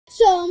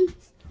So,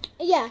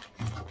 yeah.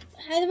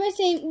 As I was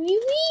saying, we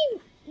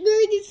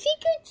were the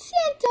Secret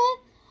Santa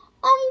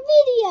on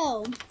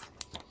video.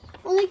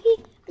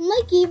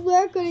 Unlikely,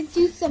 we're going to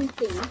do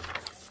something.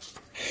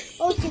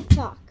 Or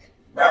TikTok.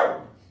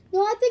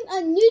 No, I think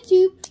on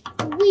YouTube,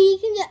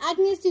 I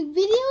can just do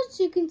videos.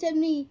 You can send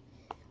me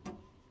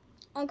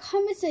on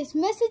comments, nice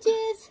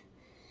messages,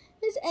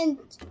 and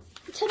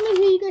tell me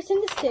who you guys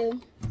send this to.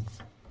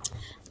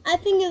 I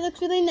think it looks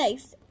really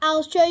nice.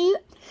 I'll show you.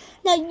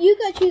 Now you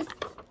guys choose.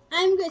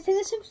 I'm going to send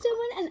this to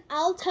someone, and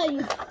I'll tell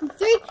you.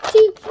 3,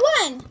 2,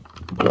 1.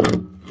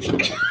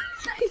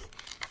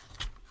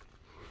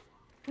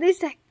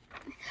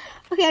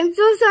 Okay, I'm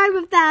so sorry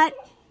about that.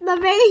 The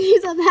rain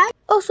is on that.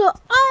 Also,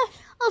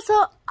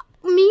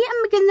 me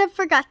and Mackenzie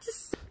forgot to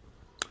say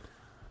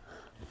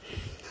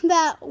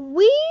that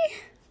we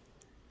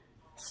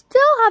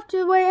still have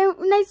to write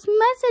a nice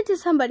message to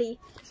somebody.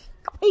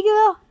 You get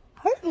a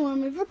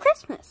heartwarming for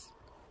Christmas.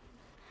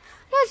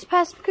 Not just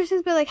past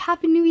Christmas, but like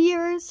Happy New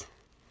Year's.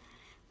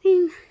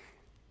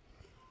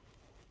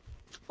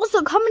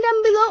 Also, comment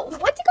down below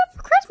what you got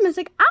for Christmas.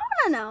 Like, I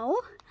want to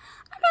know.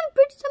 I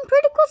got some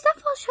pretty cool stuff.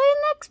 I'll show you in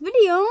the next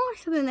video or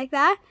something like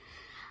that.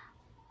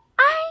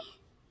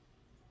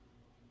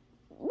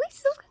 We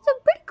still got some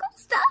pretty cool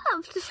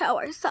stuff to show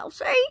ourselves,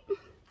 right?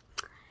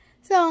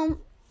 So,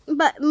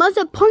 but most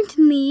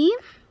importantly,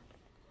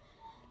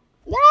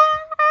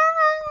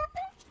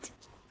 that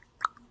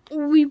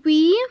we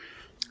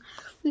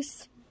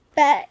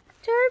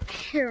respect our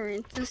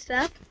parents and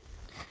stuff.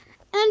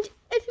 And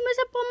if you mess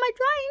up on my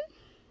drawing,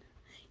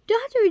 you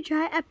don't have to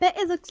retry it. I bet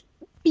it looks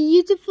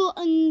beautiful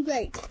and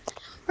great.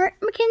 Right,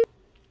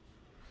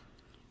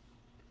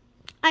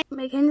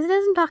 Mackenzie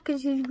doesn't talk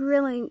because she's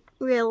really,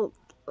 a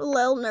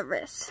little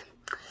nervous.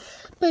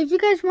 But if you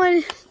guys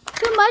want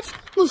too much,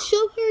 we'll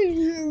show her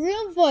your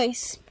real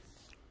voice.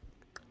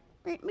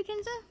 Right,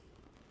 Mackenzie?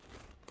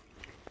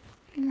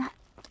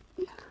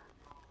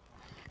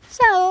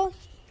 So,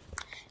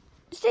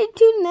 stay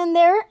tuned in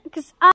there because